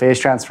 state where the phase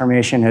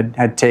transformation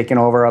had taken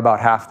over about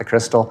half the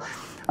crystal.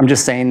 I'm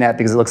just saying that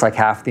because it looks like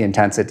half the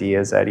intensity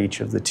is at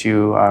each of the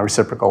two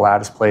reciprocal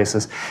lattice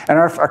places. And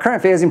our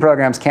current phasing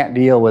programs can't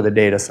deal with a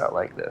data set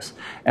like this.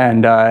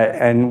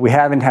 And we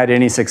haven't had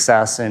any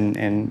success in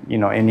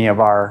any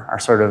of our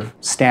sort of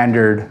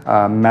standard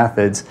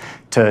methods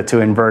to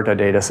invert a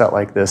data set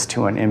like this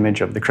to an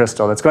image of the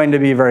crystal. That's going to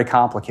be very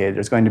complicated.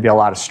 There's going to be a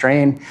lot of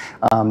strain.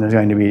 There's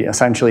going to be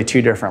essentially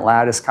 2 different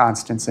lattice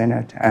constants in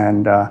it.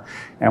 And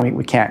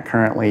we can't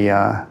currently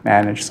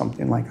manage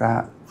something like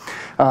that.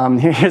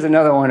 Here's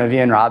another one of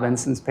Ian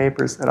Robinson's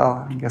papers that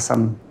I guess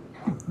I'm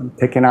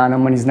picking on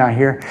him when he's not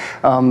here.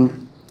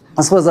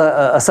 This was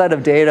a set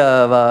of data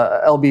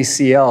of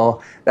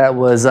LBCL that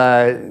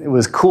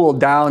was cooled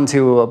down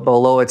to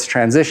below its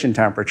transition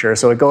temperature.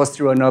 So it goes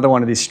through another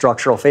one of these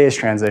structural phase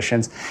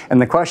transitions. And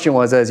the question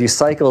was, as you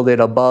cycled it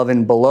above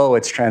and below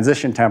its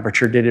transition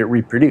temperature, did it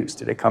reproduce?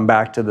 Did it come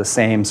back to the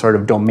same sort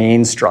of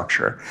domain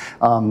structure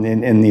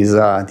in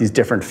these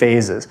different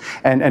phases?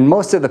 And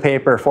most of the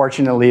paper,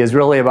 fortunately, is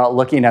really about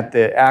looking at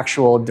the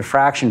actual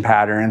diffraction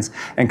patterns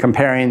and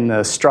comparing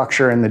the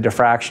structure and the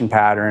diffraction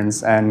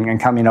patterns and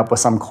coming up with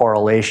some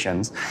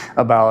correlations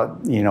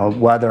about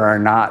whether or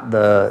not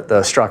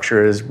the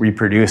structure is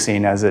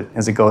reproducing as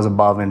it goes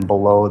above and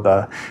below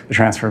the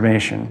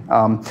transformation.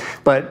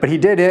 But he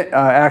did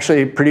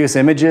actually produce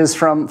images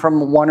from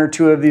 1 or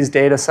 2 of these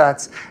data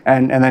sets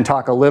and then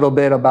talk a little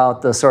bit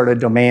about the sort of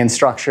domain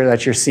structure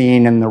that you're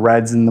seeing in the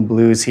reds and the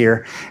blues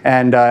here.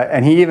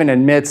 And he even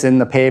admits in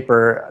the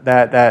paper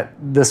that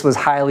this was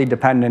highly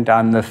dependent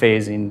on the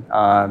phasing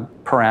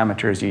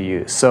parameters you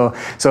use. So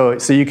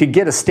you could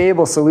get a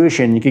stable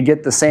solution. You could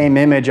get the same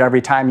image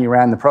every time you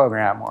ran the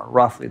program, or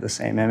roughly the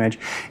same image,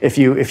 if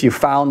you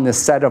found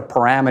this set of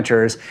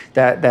parameters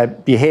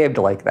that behaved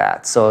like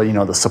that. So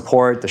the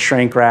support, the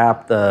shrink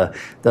wrap, the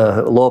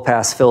low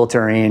pass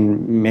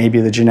filtering,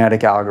 maybe the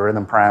genetic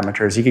algorithm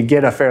parameters. You could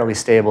get a fairly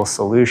stable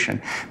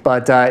solution.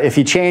 But if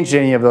you changed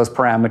any of those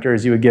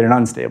parameters, you would get an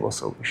unstable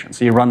solution.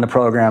 So you run the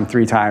program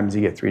 3 times,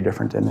 you get 3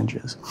 different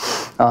images.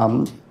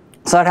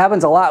 So that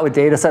happens a lot with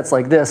data sets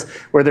like this,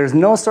 where there's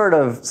no sort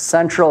of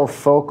central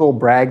focal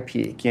Bragg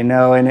peak. In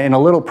a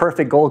little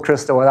perfect gold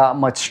crystal without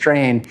much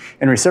strain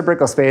in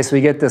reciprocal space,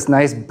 we get this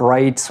nice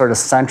bright sort of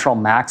central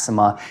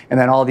maxima, and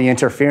then all the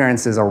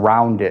interference is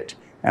around it.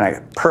 And I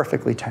get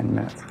perfectly 10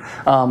 minutes.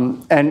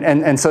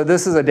 And so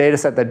this is a data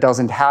set that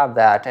doesn't have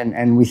that,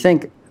 and we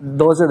think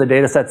those are the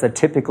data sets that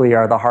typically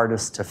are the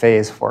hardest to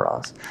phase for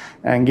us.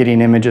 And getting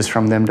images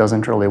from them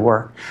doesn't really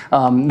work.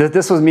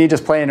 This was me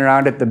just playing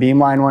around at the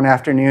Beamline one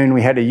afternoon.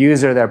 We had a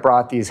user that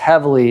brought these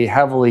heavily,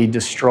 heavily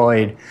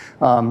destroyed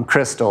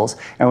crystals,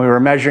 and we were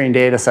measuring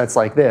data sets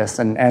like this.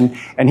 And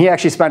he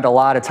actually spent a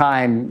lot of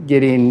time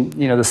getting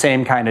the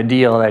same kind of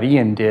deal that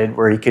Ian did,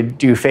 where he could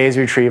do phase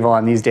retrieval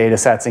on these data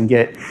sets and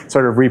get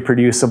sort of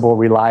reproducible,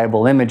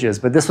 reliable images.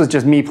 But this was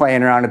just me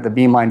playing around at the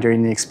Beamline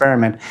during the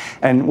experiment.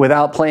 And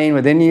without playing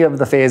with any of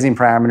the phasing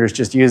parameters,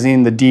 just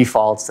using the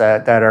defaults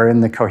that are in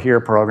the Cohere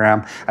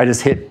program, I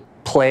just hit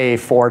play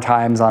 4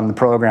 times on the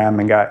program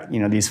and got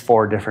these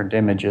 4 different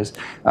images.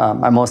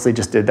 I mostly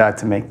just did that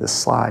to make this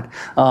slide.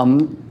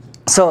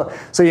 So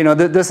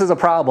this is a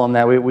problem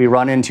that we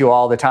run into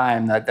all the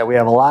time, that we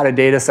have a lot of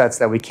data sets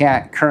that we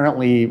can't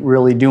currently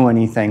really do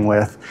anything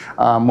with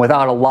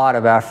without a lot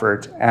of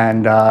effort,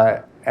 and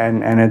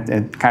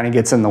it kind of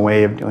gets in the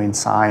way of doing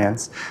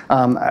science.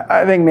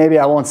 I think maybe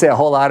I won't say a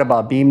whole lot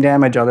about beam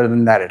damage other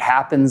than that it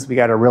happens. We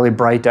got a really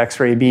bright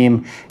X-ray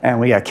beam, and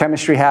we got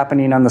chemistry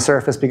happening on the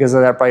surface because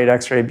of that bright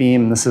X-ray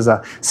beam. This is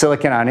a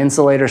silicon on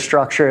insulator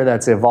structure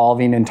that's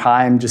evolving in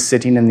time, just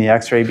sitting in the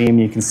X-ray beam.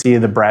 You can see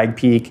the Bragg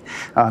peak.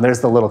 There's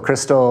the little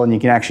crystal, and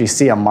you can actually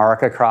see a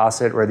mark across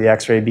it where the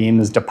X-ray beam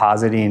is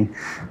depositing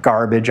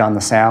garbage on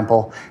the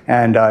sample.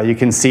 And you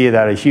can see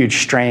that a huge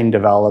strain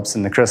develops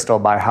in the crystal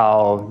by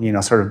how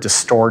sort of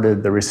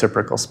distorted the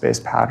reciprocal space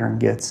pattern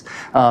gets.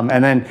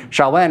 And then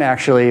Xiaowen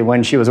actually,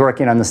 when she was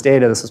working on this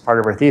data, this was part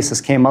of her thesis,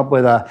 came up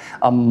with a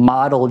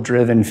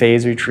model-driven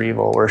phase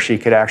retrieval where she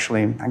could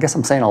actually, I guess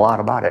I'm saying a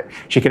lot about it,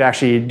 she could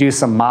actually do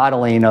some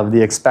modeling of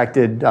the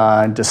expected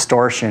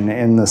distortion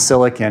in the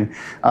silicon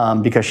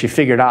because she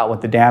figured out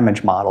what the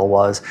damage model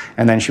was,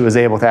 and then she was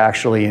able to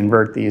actually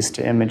invert these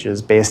to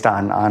images based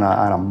on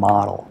a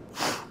model.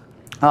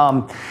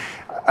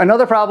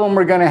 Another problem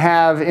we're going to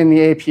have in the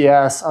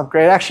APS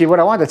upgrade, actually what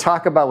I wanted to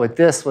talk about with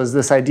this was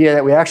this idea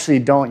that we actually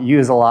don't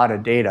use a lot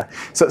of data.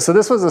 So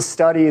this was a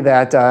study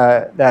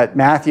that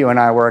Matthew and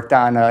I worked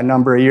on a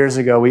number of years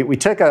ago. We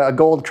took a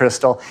gold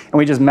crystal and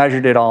we just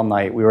measured it all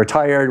night. We were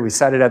tired, we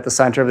set it at the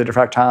center of the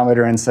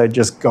diffractometer and said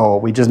just go.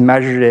 We just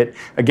measured it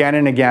again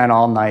and again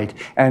all night.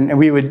 And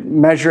we would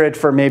measure it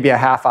for maybe a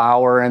half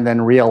hour and then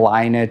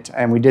realign it,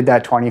 and we did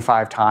that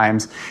 25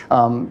 times.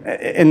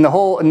 In the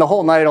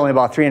whole night, only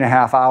about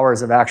 3.5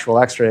 hours of actual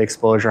X-ray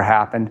exposure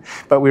happened,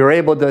 but we were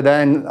able to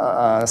then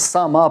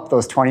sum up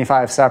those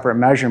 25 separate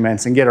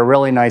measurements and get a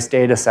really nice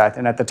data set.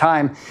 And at the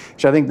time,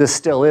 which I think this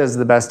still is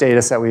the best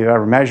data set we've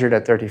ever measured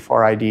at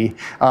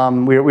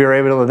 34ID, we were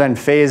able to then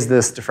phase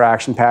this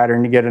diffraction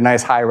pattern to get a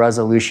nice high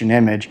resolution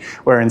image,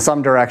 where in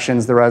some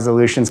directions the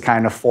resolution's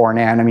kind of 4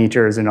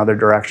 nanometers, in other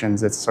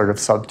directions it's sort of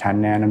sub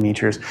 10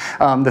 nanometers.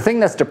 The thing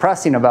that's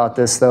depressing about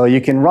this, though, you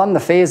can run the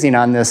phasing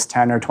on this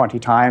 10 or 20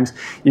 times.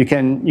 You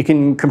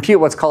can compute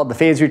what's called the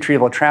phase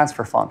retrieval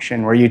transfer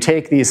function, where you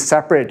take these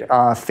separate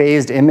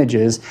phased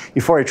images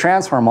before you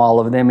transform all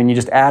of them and you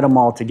just add them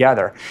all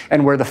together.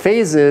 And where the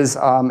phases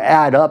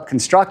add up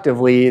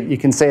constructively, you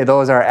can say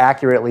those are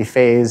accurately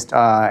phased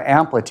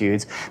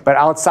amplitudes. But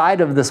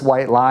outside of this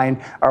white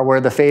line are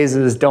where the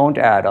phases don't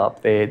add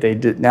up. They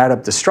add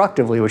up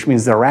destructively, which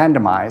means they're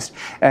randomized.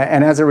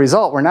 And as a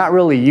result, we're not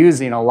really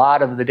using a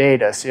lot of the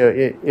data. So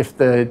if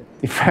the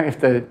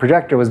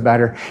projector was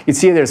better, you'd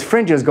see there's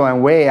fringes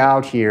going way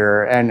out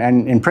here, and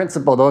in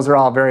principle those are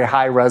all very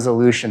high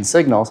resolution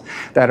signals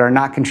that are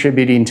not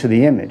contributing to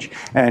the image.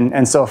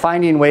 And so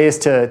finding ways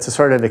to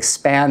sort of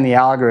expand the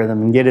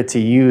algorithm and get it to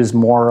use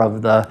more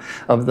of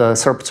the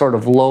sort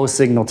of low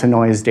signal to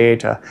noise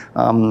data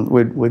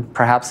would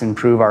perhaps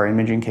improve our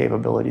imaging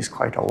capabilities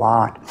quite a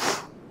lot.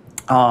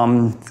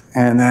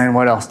 And then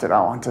what else did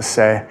I want to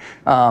say?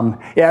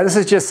 Yeah, this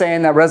is just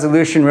saying that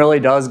resolution really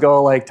does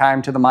go like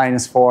time to the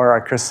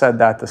 -4. Chris said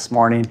that this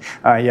morning.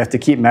 You have to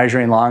keep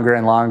measuring longer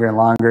and longer and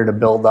longer to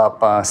build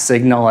up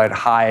signal at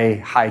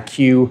high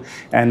Q,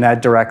 and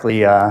that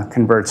directly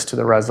converts to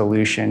the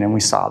resolution, and we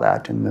saw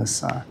that in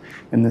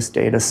in this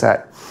data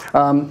set.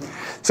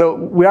 So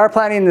we are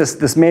planning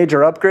this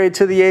major upgrade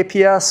to the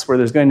APS, where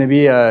there's going to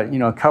be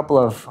a couple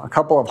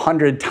of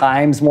hundred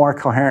times more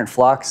coherent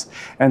flux.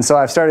 And so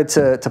I've started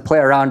to play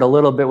around a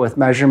little bit with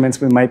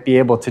measurements we might be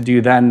able to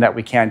do then that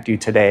we can't do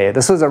today.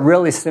 This was a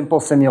really simple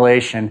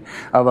simulation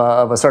of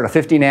a sort of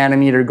 50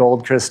 nanometer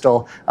gold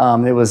crystal.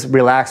 It was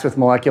relaxed with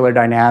molecular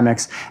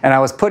dynamics, and I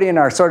was putting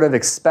our sort of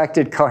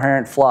expected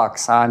coherent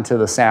flux onto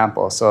the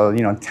sample. So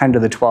 10 to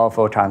the 12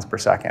 photons per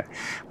second.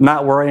 I'm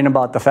not worrying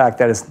about the fact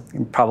that it's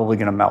probably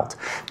going to melt.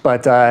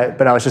 But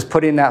I was just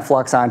putting that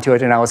flux onto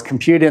it, and I was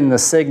computing the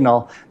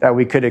signal that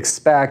we could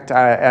expect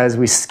as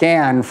we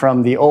scan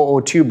from the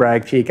 002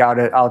 Bragg peak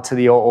out to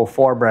the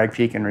 004 Bragg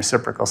peak in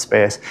reciprocal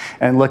space,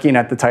 and looking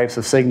at the types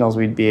of signals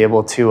we'd be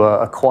able to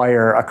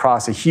acquire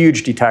across a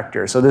huge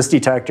detector. So this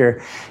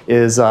detector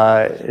is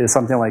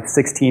something like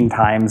 16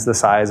 times the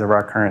size of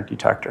our current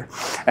detector.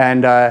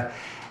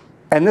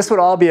 And this would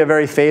all be a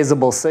very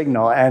phasable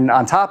signal. And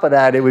on top of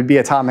that, it would be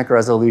atomic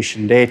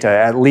resolution data,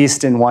 at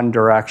least in one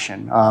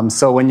direction.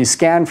 So when you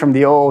scan from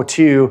the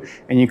 002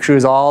 and you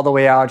cruise all the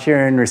way out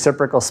here in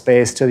reciprocal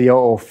space to the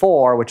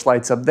 004, which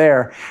lights up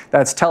there,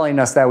 that's telling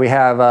us that we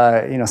have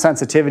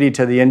sensitivity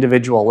to the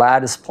individual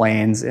lattice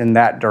planes in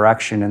that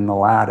direction in the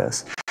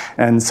lattice.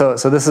 And so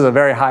this is a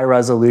very high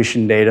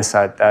resolution data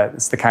set.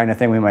 That's the kind of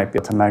thing we might be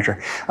able to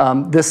measure.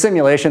 This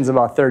simulation is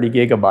about 30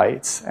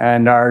 gigabytes,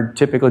 and our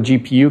typical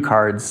GPU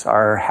cards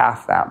are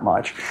half that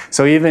much.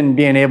 So even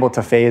being able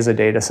to phase a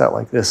data set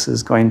like this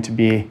is going to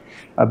be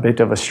a bit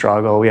of a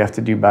struggle. We have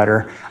to do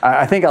better.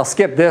 I think I'll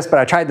skip this, but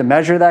I tried to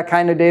measure that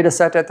kind of data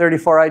set at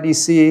 34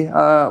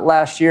 IDC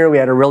last year. We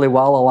had a really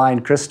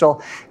well-aligned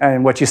crystal,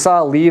 and what you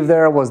saw leave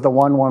there was the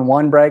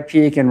 111 Bragg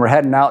peak, and we're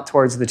heading out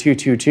towards the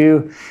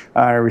 222.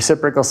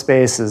 Reciprocal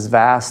space is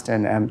vast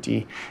and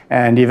empty,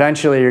 and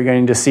eventually you're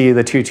going to see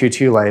the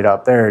 222 light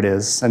up. There it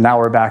is, and now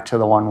we're back to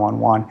the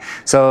 111.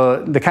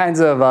 So the kinds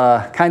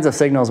of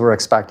signals we're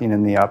expecting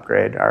in the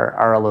upgrade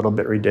are a little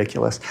bit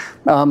ridiculous.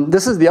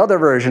 This is the other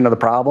version of the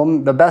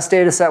problem. The best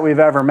data set we've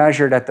ever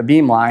measured at the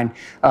Beamline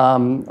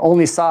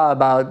only saw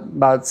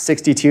about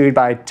 62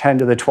 by 10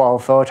 to the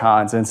 12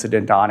 photons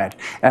incident on it.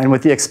 And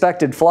with the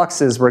expected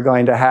fluxes we're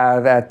going to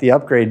have at the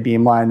upgrade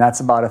Beamline, that's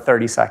about a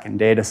 30-second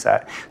data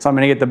set. So I'm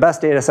going to get the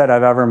best data set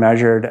I've ever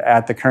measured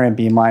at the current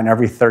Beamline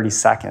every 30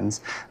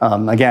 seconds,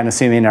 again,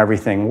 assuming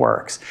everything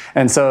works.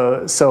 And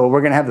so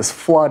we're going to have this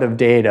flood of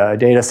data. A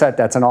data set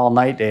that's an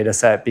all-night data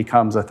set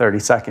becomes a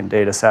 30-second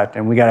data set,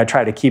 and we got to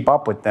try to keep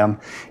up with them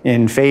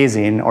in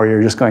phasing, or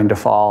you're just going to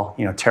fall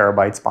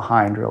terabytes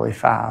behind really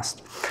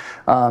fast.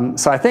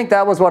 So I think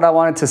that was what I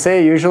wanted to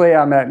say. Usually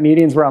I'm at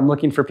meetings where I'm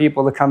looking for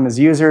people to come as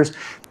users,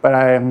 but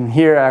I'm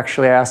here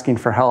actually asking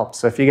for help.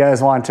 So if you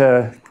guys want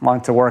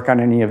to work on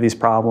any of these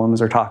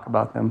problems or talk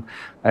about them,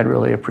 I'd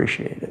really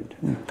appreciate it.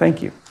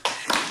 Thank you.